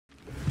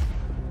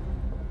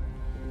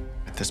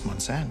this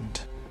month's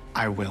end,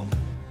 I will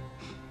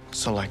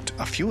select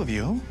a few of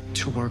you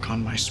to work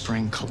on my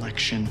spring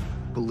collection.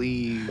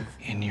 Believe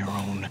in your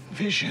own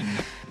vision.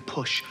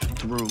 Push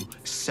through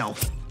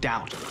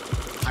self-doubt.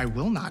 I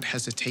will not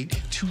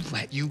hesitate to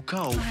let you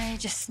go. I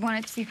just want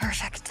it to be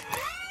perfect.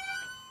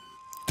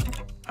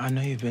 I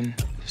know you've been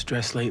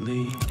stressed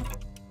lately,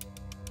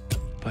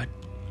 but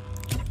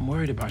I'm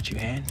worried about you,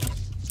 Anne.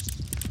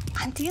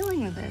 I'm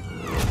dealing with it.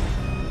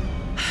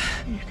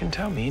 You can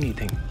tell me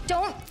anything.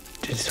 Don't.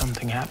 Did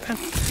something happen?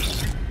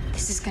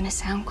 This is gonna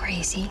sound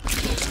crazy.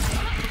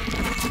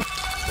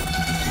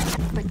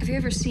 But have you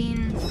ever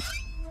seen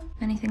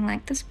anything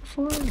like this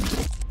before?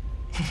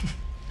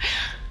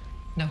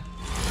 No.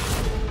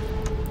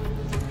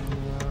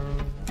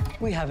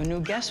 We have a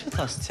new guest with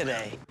us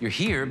today. You're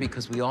here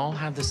because we all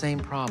have the same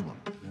problem.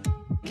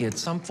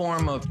 It's some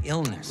form of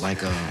illness.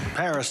 Like a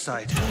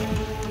parasite.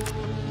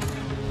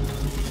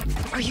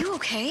 Are you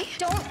okay?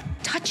 Don't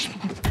touch me.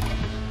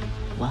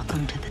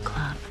 Welcome to the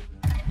club.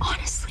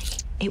 Honestly,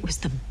 it was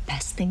the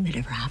best thing that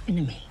ever happened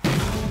to me.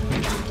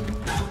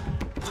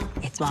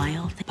 It's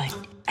wild, but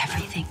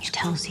everything it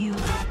tells you,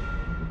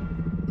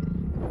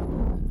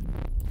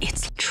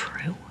 it's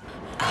true.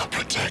 I'll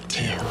protect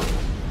you.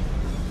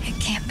 It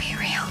can't be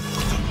real.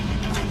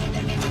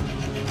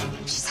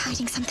 She's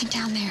hiding something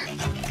down there.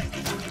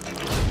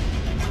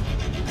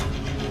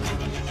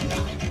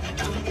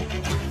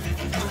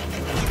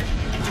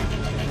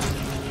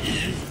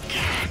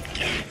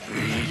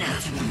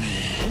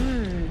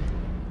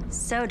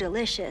 So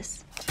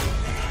delicious.